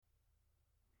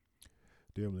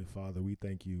Dear Heavenly Father, we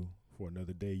thank you for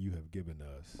another day you have given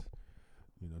us.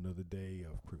 Another day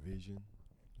of provision,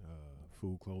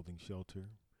 food, clothing, shelter.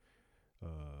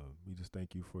 We just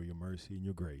thank you for your mercy and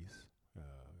your grace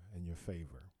and your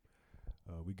favor.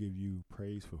 We give you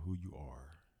praise for who you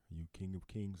are, you King of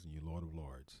Kings and you Lord of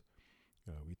Lords.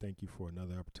 We thank you for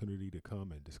another opportunity to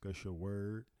come and discuss your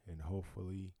word and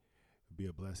hopefully be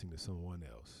a blessing to someone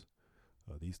else.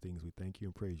 These things we thank you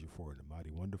and praise you for in the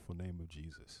mighty, wonderful name of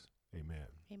Jesus. Amen.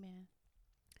 Amen.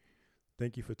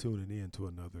 Thank you for tuning in to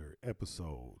another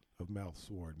episode of Mouth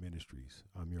Sword Ministries.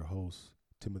 I'm your host,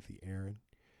 Timothy Aaron,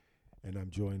 and I'm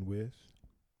joined with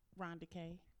Rhonda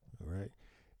K. All right.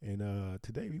 And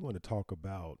today we want to talk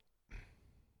about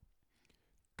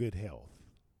good health.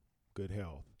 Good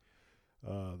health.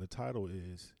 The title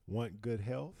is Want Good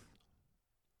Health?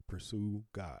 Pursue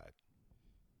God.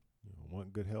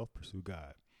 Want good health? Pursue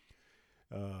God.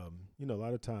 A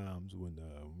lot of times when,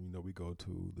 we go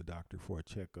to the doctor for a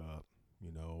checkup,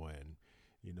 and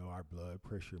our blood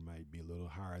pressure might be a little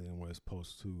higher than what it's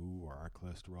supposed to, or our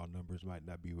cholesterol numbers might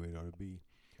not be where they ought to be.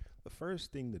 The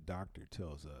first thing the doctor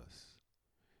tells us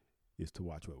is to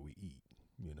watch what we eat,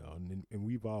 and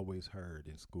we've always heard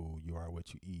in school, you are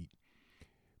what you eat.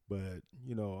 But,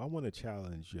 I want to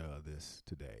challenge this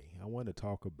today. I want to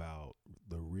talk about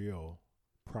the real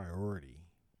priority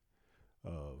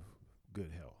of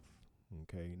good health.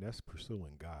 Okay. And that's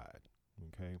pursuing God.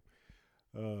 Okay.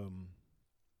 I'm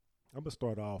going to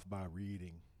start off by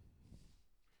reading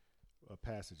a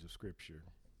passage of scripture,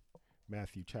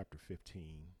 Matthew chapter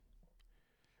 15,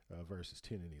 verses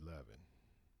 10 and 11.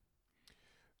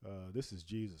 This is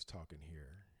Jesus talking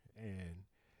here.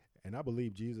 And I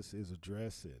believe Jesus is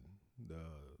addressing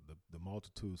the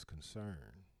multitude's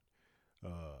concern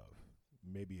of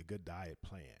maybe a good diet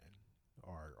plan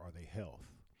or they health.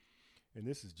 And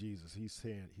this is Jesus. He's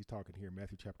talking here,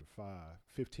 Matthew chapter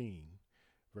 15,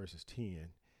 verses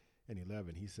 10 and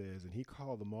 11. He says, and he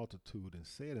called the multitude and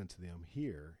said unto them,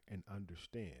 hear and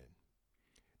understand.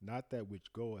 Not that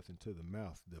which goeth into the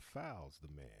mouth defiles the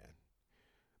man,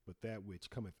 but that which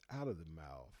cometh out of the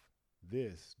mouth,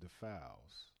 this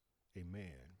defiles a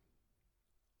man.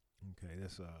 Okay,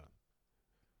 that's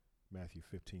Matthew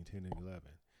 15, 10 and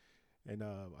 11. And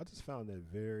I just found that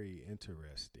very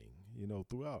interesting.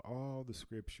 Throughout all the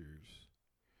scriptures,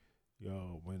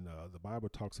 when the Bible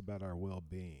talks about our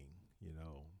well-being,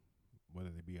 whether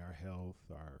it be our health,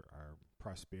 our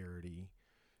prosperity,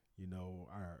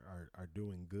 our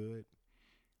doing good,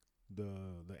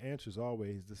 the answer is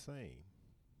always the same.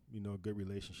 A good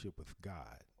relationship with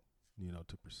God,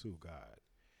 to pursue God.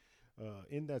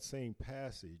 In that same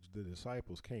passage, the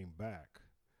disciples came back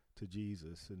to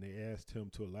Jesus and they asked him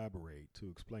to elaborate, to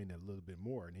explain that a little bit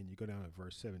more. And then you go down to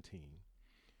verse 17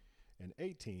 and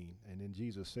 18, and then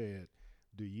Jesus said,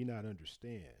 do ye not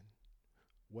understand?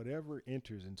 Whatever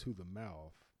enters into the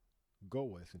mouth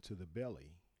goeth into the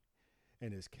belly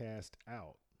and is cast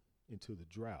out into the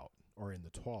drought or in the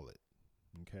toilet.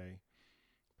 Okay.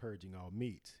 Purging all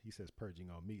meats. He says purging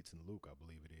all meats in Luke, I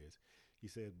believe it is. He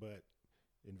said, but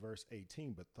in verse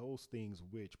 18, but those things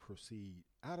which proceed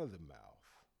out of the mouth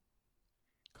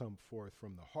come forth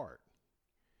from the heart,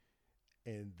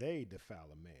 and they defile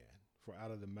a man. For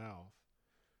out of the mouth,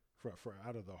 for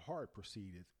out of the heart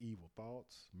proceedeth evil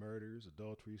thoughts, murders,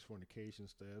 adulteries,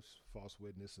 fornications, thefts, false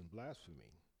witness, and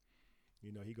blasphemy.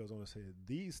 He goes on to say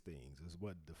these things is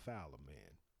what defile a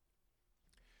man.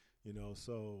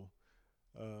 So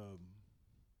a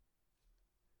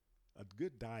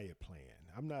good diet plan.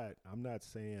 I'm not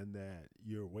saying that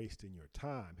you're wasting your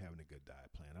time having a good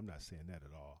diet plan. I'm not saying that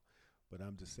at all. But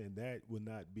I'm just saying that will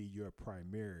not be your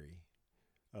primary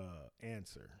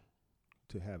answer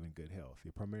to having good health.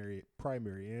 Your primary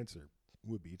answer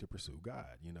would be to pursue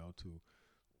God,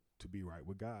 to be right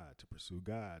with God, to pursue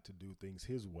God, to do things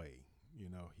his way.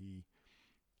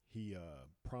 He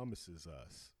promises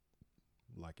us,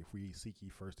 like if we seek ye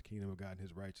first the kingdom of God and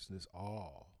his righteousness,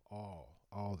 all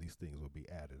these things will be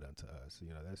added unto us.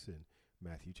 That's in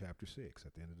Matthew chapter 6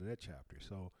 at the end of that chapter.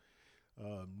 So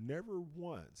never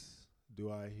once do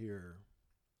I hear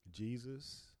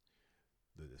Jesus,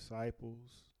 the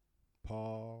disciples,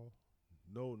 Paul,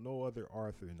 no other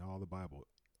author in all the Bible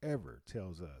ever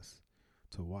tells us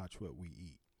to watch what we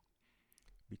eat,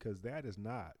 because that is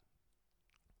not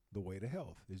the way to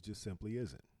health. It just simply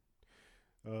isn't.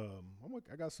 I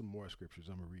got some more scriptures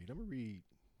I'm gonna read. I'm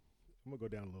gonna go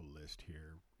down a little list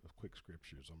here of quick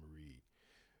scriptures I'm gonna read.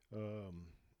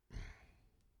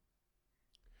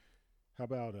 How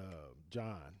about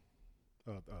John,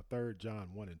 3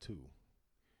 John 1 and 2.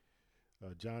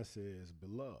 John says,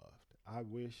 beloved, I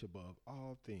wish above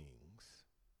all things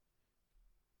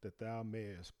that thou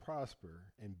mayest prosper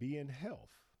and be in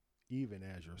health, even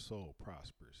as your soul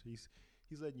prospers. He's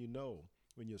letting you know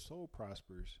when your soul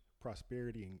prospers,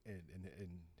 prosperity and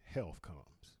health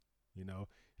comes. You know,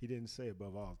 he didn't say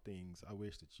above all things, I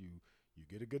wish that you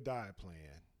get a good diet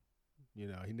plan. You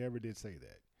know, he never did say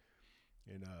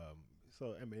that. And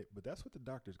so I mean, but that's what the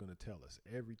doctor's going to tell us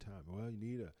every time. Well,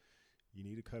 you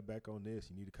need to cut back on this.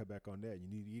 You need to cut back on that. You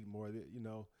need to eat more of it. You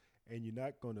know, and you're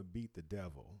not going to beat the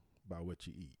devil by what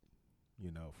you eat.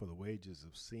 You know, for the wages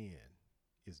of sin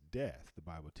is death. The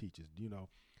Bible teaches. You know,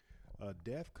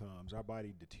 death comes. Our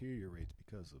body deteriorates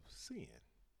because of sin.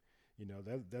 You know,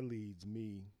 that leads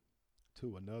me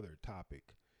to another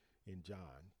topic in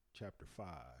John chapter 5.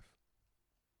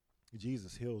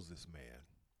 Jesus heals this man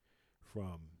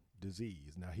from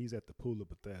disease. Now he's at the pool of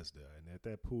Bethesda, and at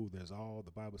that pool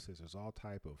the Bible says there's all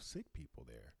type of sick people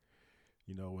there.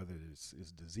 You know, whether it's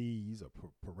disease or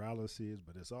paralysis,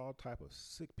 but there's all type of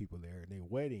sick people there, and they're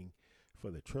waiting for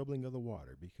the troubling of the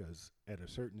water, because at a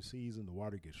certain season the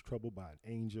water gets troubled by an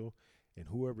angel, and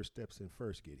whoever steps in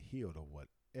first get healed of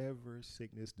whatever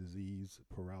sickness, disease,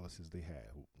 paralysis they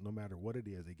have. No matter what it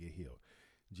is, they get healed.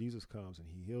 Jesus comes and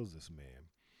he heals this man.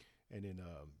 And in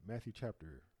Matthew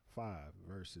chapter 5,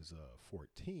 verses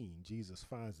 14, Jesus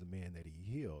finds the man that he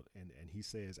healed. And he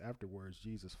says, afterwards,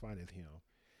 Jesus findeth him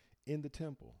in the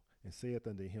temple and saith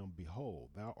unto him, Behold,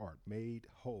 thou art made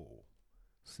whole.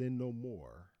 Sin no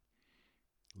more,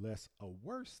 lest a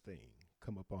worse thing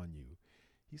come upon you.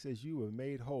 He says, you were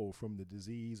made whole from the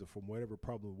disease or from whatever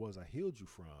problem it was I healed you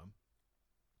from.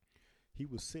 He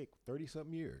was sick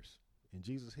 30-something years, and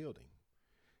Jesus healed him.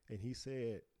 And he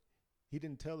said, he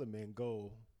didn't tell the man,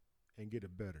 go and get a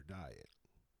better diet.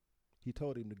 He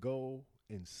told him to go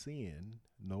and sin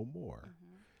no more,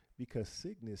 because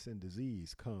sickness and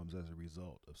disease comes as a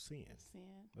result of sin.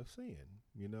 Of sin,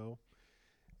 you know.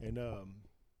 And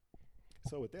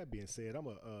so with that being said, I'm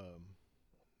gonna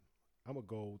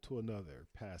go to another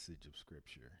passage of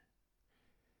scripture.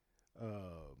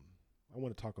 I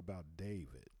want to talk about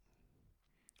David.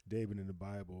 David in the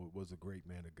Bible was a great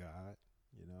man of God.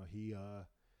 You know,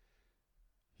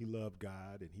 he loved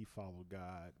God and he followed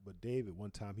God. But David,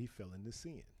 one time, he fell into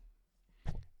sin.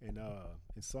 And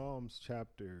in Psalms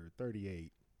chapter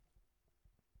 38,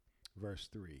 verse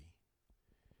 3,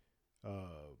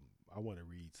 I want to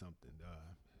read something.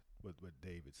 What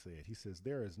David said. He says,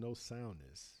 there is no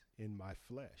soundness in my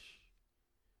flesh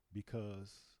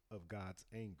because of God's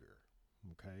anger,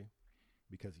 okay?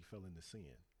 Because he fell into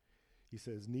sin. He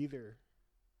says, neither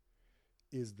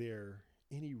is there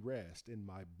any rest in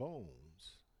my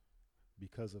bones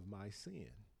because of my sin.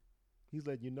 He's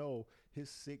letting you know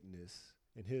his sickness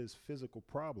and his physical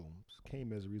problems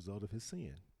came as a result of his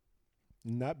sin,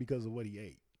 not because of what he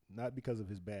ate, not because of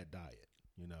his bad diet,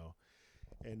 you know?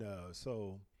 And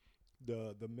so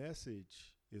the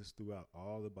message is throughout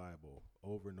all the Bible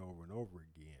over and over and over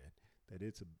again that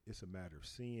it's a matter of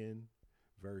sin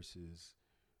versus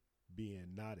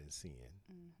being not in sin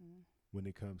when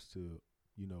it comes to,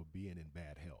 you know, being in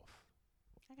bad health.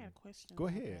 I got a question. Go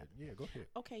ahead. Yeah, go ahead.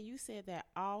 Okay, you said that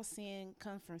all sin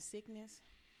comes from sickness?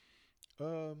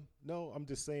 No, I'm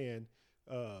just saying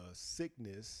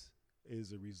sickness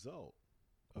is a result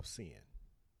of sin.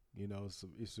 You know,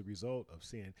 it's a result of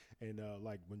sin. And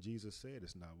like when Jesus said,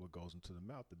 it's not what goes into the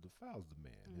mouth that defiles the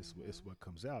man. It's what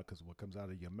comes out, because what comes out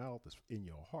of your mouth is in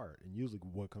your heart. And usually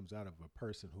what comes out of a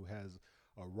person who has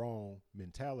a wrong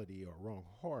mentality or wrong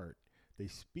heart, they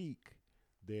speak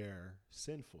their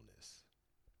sinfulness.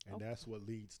 And that's what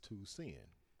leads to sin.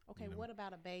 Okay, you know? What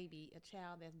about a baby, a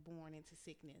child that's born into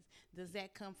sickness? Does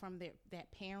that come from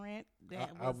that parent?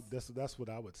 That's what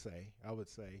I would say. I would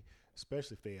say,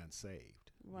 especially if they're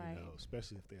unsaved. Right. You know,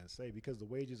 especially if they're unsaved, because the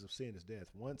wages of sin is death.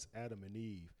 Once Adam and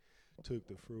Eve took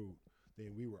the fruit,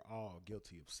 then we were all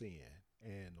guilty of sin,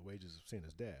 and the wages of sin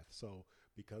is death. So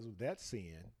because of that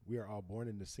sin, we are all born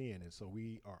into sin, and so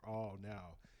we are all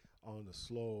now on the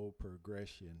slow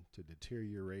progression to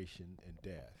deterioration and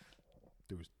death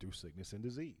through sickness and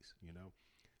disease, you know.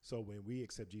 So when we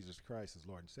accept Jesus Christ as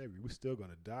Lord and Savior, we're still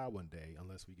going to die one day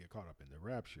unless we get caught up in the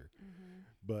rapture.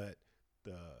 But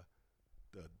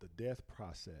the death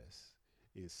process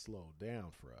is slowed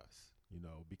down for us, you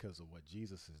know, because of what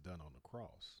Jesus has done on the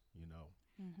cross, you know.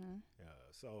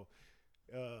 So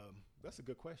that's a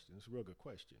good question. It's a real good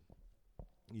question.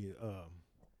 Yeah.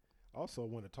 Also, I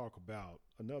want to talk about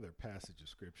another passage of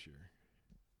scripture,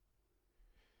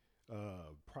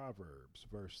 Proverbs,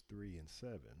 verse 3 and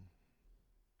 7,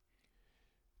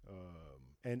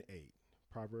 and 8.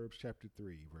 Proverbs chapter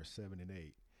 3, verse 7 and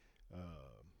 8.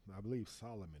 I believe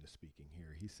Solomon is speaking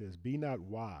here. He says, be not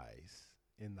wise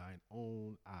in thine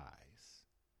own eyes.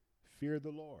 fear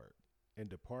the Lord and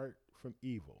depart from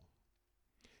evil.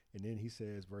 And then he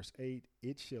says, verse 8,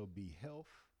 it shall be health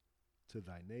to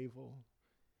thy navel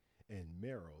and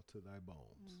marrow to thy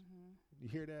bones. You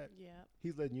hear that? Yep.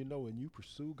 He's letting you know when you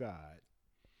pursue God,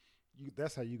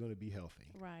 that's how you're going to be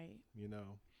healthy. Right. You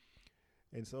know?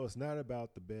 And so it's not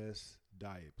about the best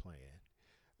diet plan.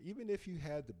 Even if you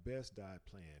had the best diet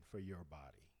plan for your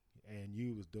body and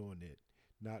you was doing it,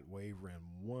 not wavering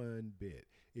one bit.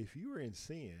 If you were in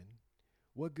sin,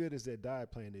 what good is that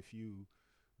diet plan if you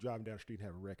driving down the street and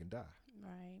have a wreck and die?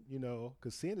 Right. You know,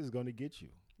 because sin is going to get you.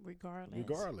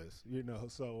 Regardless. You know,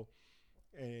 so,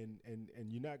 and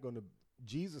you're not going to,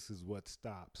 Jesus is what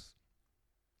stops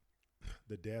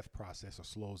the death process or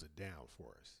slows it down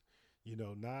for us. You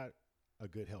know, not a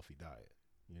good, healthy diet,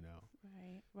 you know.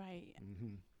 Right.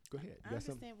 Mm-hmm. Go ahead. I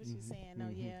understand what you're saying. No,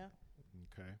 yeah.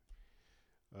 Okay.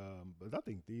 But I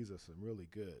think these are some really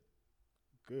good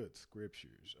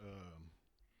scriptures.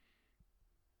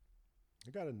 I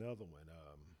got another one.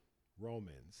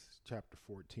 Romans chapter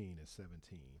 14 and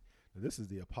 17. Now, this is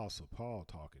the Apostle Paul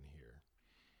talking here.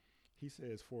 He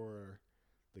says, for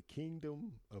the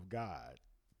kingdom of God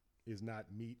is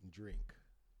not meat and drink.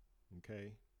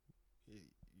 Okay.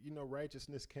 You know,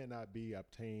 righteousness cannot be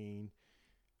obtained,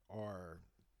 or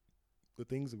the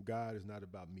things of God is not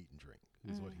about meat and drink,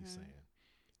 is what he's saying.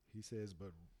 He says,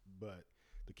 but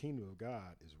the kingdom of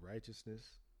God is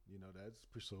righteousness. You know, that's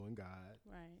pursuing God,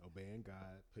 right, obeying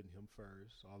God, putting him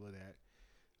first, all of that,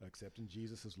 accepting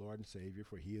Jesus as Lord and Savior,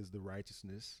 for he is the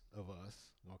righteousness of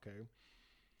us, okay?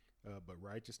 But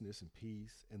righteousness and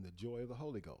peace and the joy of the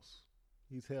Holy Ghost.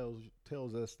 He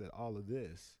tells us that all of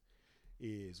this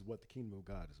is what the kingdom of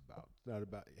God is about. It's not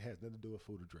about, it has nothing to do with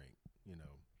food or drink, you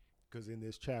know, because in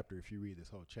this chapter, if you read this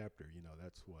whole chapter, you know,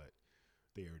 that's what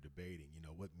they are debating, you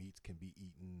know, what meats can be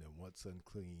eaten and what's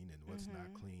unclean and what's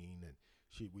not clean, and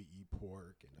should we eat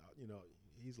pork? And, you know,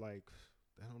 he's like,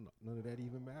 I don't know, none of that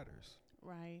even matters.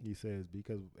 Right. He says,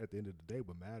 because at the end of the day,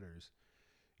 what matters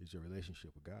is your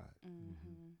relationship with God.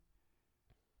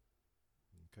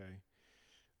 Okay.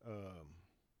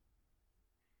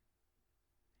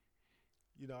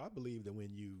 You know, I believe that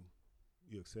when you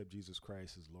accept Jesus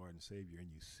Christ as Lord and Savior and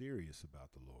you're serious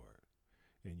about the Lord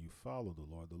and you follow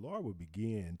the Lord will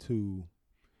begin to,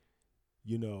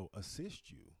 you know,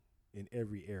 assist you in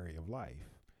every area of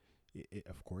life.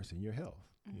 Of course, in your health,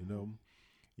 you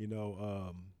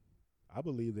know, I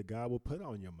believe that God will put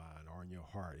on your mind or on your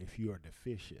heart if you are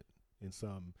deficient in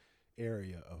some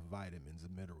area of vitamins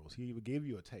and minerals. He will give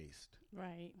you a taste,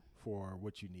 right, for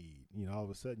what you need. You know, all of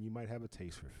a sudden you might have a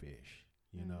taste for fish,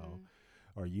 you know,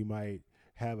 or you might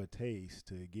have a taste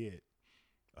to get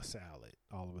a salad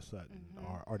all of a sudden,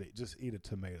 or they just eat a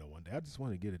tomato one day. I just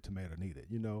want to get a tomato and eat it,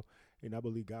 you know. And I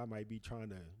believe God might be trying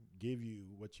to give you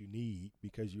what you need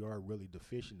because you are really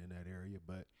deficient in that area.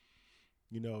 But,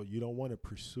 you know, you don't want to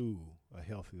pursue a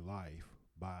healthy life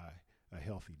by a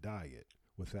healthy diet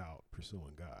without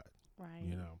pursuing God. Right.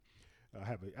 You know,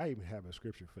 I even have a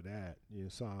scripture for that. You know,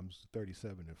 Psalms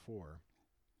 37:4.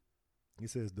 It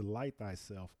says, delight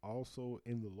thyself also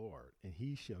in the Lord, and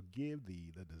he shall give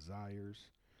thee the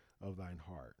desires of thine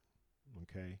heart.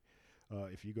 Okay.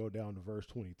 If you go down to verse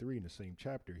 23 in the same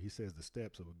chapter, he says the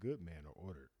steps of a good man are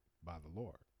ordered by the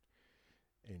Lord,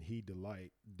 and he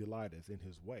delighteth in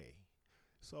his way.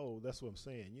 So that's what I'm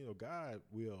saying. You know, God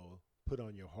will put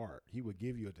on your heart. He will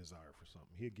give you a desire for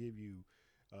something. He'll give you,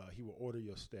 he will order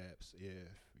your steps if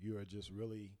you are just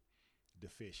really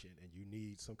deficient and you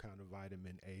need some kind of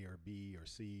vitamin A or B or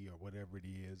C or whatever it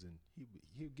is, and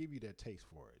he'll give you that taste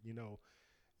for it, you know.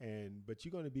 But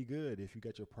you're going to be good if you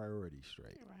got your priorities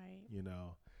straight, right, you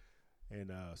know.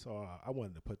 And so I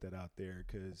wanted to put that out there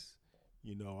because,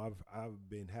 you know, I've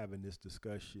been having this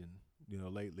discussion, you know,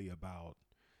 lately about,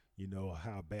 you know,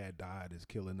 how bad diet is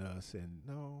killing us, and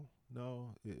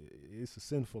no, it's a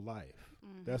sinful life.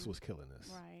 That's what's killing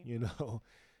us, right, you know.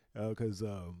 Because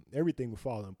everything will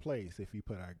fall in place if we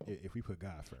put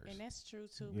God first. And that's true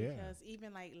too, Yeah. because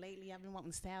even like lately, I've been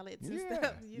wanting salads and Yeah.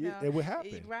 stuff. You know, it will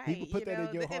happen. right? He will put that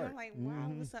in your And heart. I'm like, wow,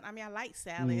 all of a sudden, I mean, I like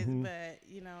salads, but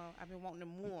you know, I've been wanting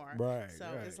them more. Right. So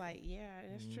right. it's like, yeah,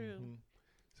 that's true.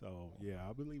 So yeah,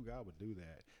 I believe God would do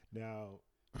that. Now,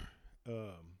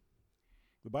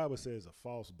 the Bible says a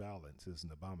false balance is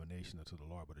an abomination unto the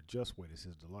Lord, but a just weight is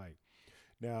his delight.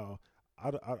 Now,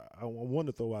 I want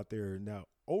to throw out there now,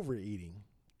 overeating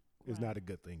is not a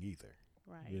good thing either.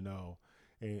 Right. You know,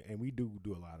 and we do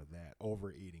a lot of that,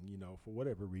 overeating, you know, for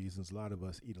whatever reasons. A lot of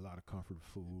us eat a lot of comfort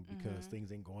food because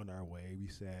things ain't going our way. We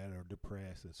sad or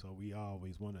depressed, and so we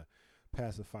always want to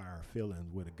pacify our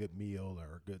feelings with a good meal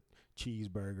or a good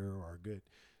cheeseburger or a good,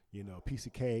 piece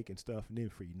of cake and stuff, and then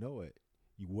before you know it,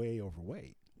 you way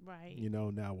overweight. Right.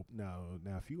 Now,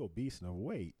 if you're obese and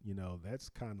overweight, that's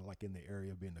kind of like in the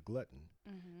area of being a glutton,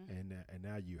 and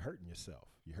now you're hurting yourself.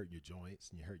 You're hurting your joints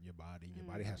and you're hurting your body, and your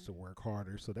body has to work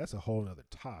harder. So that's a whole other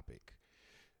topic.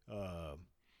 I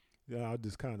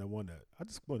just want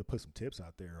to put some tips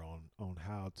out there on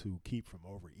how to keep from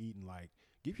overeating. Like,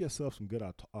 give yourself some good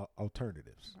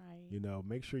alternatives. Right.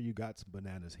 Make sure you got some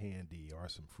bananas handy or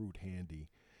some fruit handy,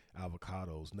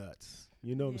 avocados, nuts.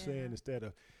 You know what I'm saying? Instead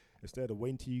of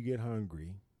waiting till you get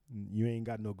hungry, you ain't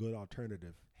got no good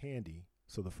alternative handy.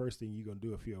 So the first thing you're going to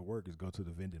do if you're at work is go to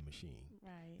the vending machine.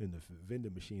 Right. And the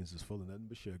vending machines is full of nothing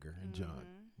but sugar and junk,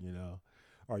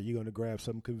 Or you're going to grab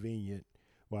something convenient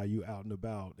while you out and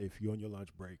about if you're on your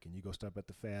lunch break, and you go stop at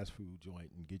the fast food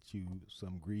joint and get you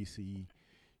some greasy,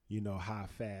 high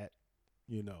fat,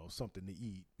 something to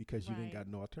eat because you ain't got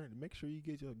no alternative. Make sure you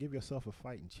give yourself a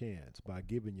fighting chance by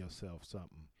giving yourself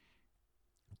something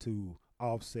to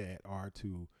offset or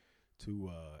to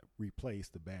replace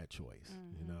the bad choice.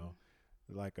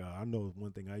 Like I know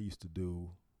one thing I used to do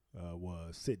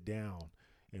was sit down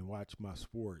and watch my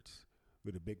sports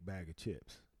with a big bag of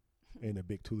chips and a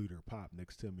big 2-liter pop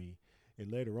next to me,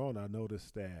 and later on I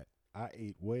noticed that I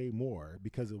ate way more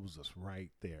because it was just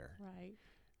right there. Right.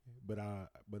 But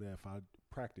if I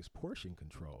practice portion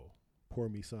control, pour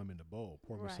me some in the bowl,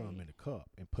 pour me some in the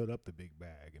cup, and put up the big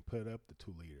bag and put up the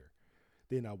 2-liter,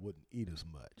 then I wouldn't eat as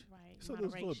much. Right. So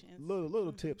there's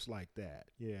little tips like that.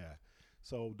 Yeah.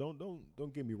 So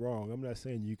don't get me wrong. I'm not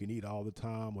saying you can eat all the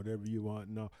time, whatever you want.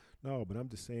 No. But I'm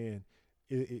just saying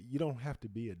you don't have to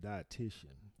be a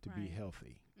dietitian to be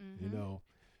healthy.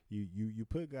 You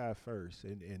put God first,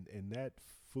 and that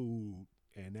food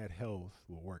and that health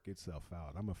will work itself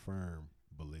out. I'm a firm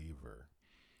believer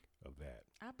of that.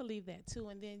 I believe that too.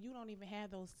 And then you don't even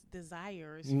have those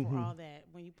desires for all that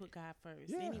when you put God first.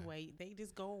 Yeah. Anyway, they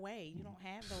just go away. You don't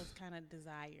have those kind of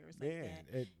desires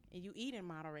like that. And you eat in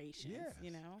moderation. Yes,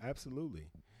 absolutely.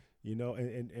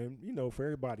 And for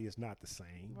everybody it's not the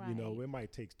same. Right. It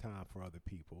might take time for other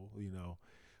people,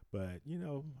 but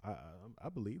I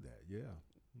believe that. Yeah.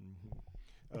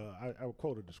 I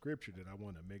quoted the scripture that I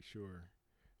want to make sure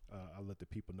I let the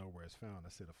people know where it's found. I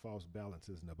said, a false balance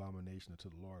is an abomination unto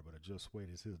the Lord, but a just weight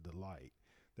is his delight.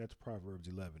 That's Proverbs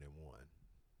 11:1.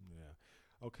 Yeah.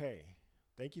 Okay.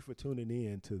 Thank you for tuning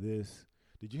in to this.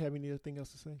 Did you have anything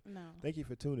else to say? No. Thank you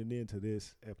for tuning in to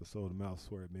this episode of Mouth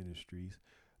Sword Ministries.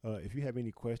 If you have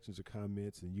any questions or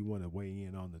comments and you want to weigh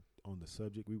in on the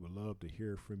subject, we would love to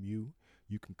hear from you.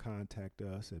 You can contact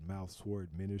us at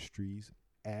mouthswordministries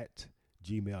at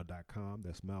gmail.com.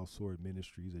 That's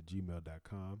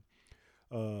mouthswordministries@gmail.com.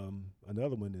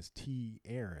 Another one is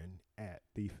taaron at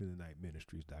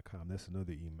thiefinthenightministries.com. That's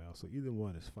another email. So either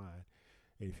one is fine.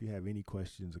 And if you have any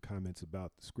questions or comments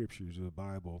about the scriptures or the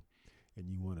Bible and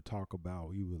you want to talk about,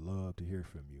 we would love to hear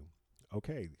from you.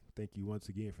 Okay. Thank you once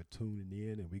again for tuning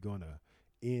in, and we're going to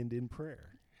end in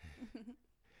prayer.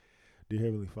 Dear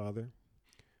Heavenly Father,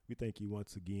 we thank you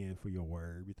once again for your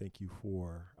word. We thank you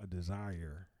for a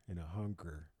desire and a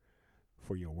hunger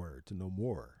for your word, to know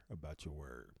more about your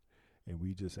word. And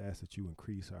we just ask that you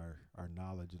increase our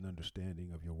knowledge and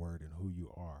understanding of your word and who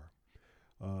you are.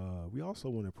 We also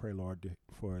want to pray, Lord,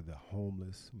 for the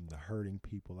homeless and the hurting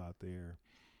people out there,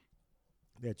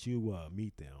 that you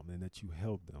meet them and that you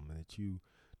help them and that you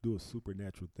do a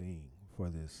supernatural thing for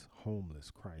this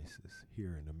homeless crisis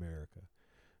here in America.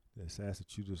 Let's ask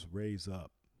that you just raise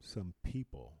up some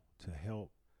people to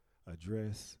help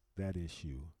address that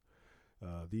issue.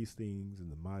 These things in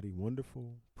the mighty,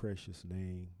 wonderful, precious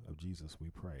name of Jesus we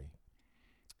pray.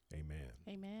 Amen.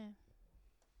 Amen.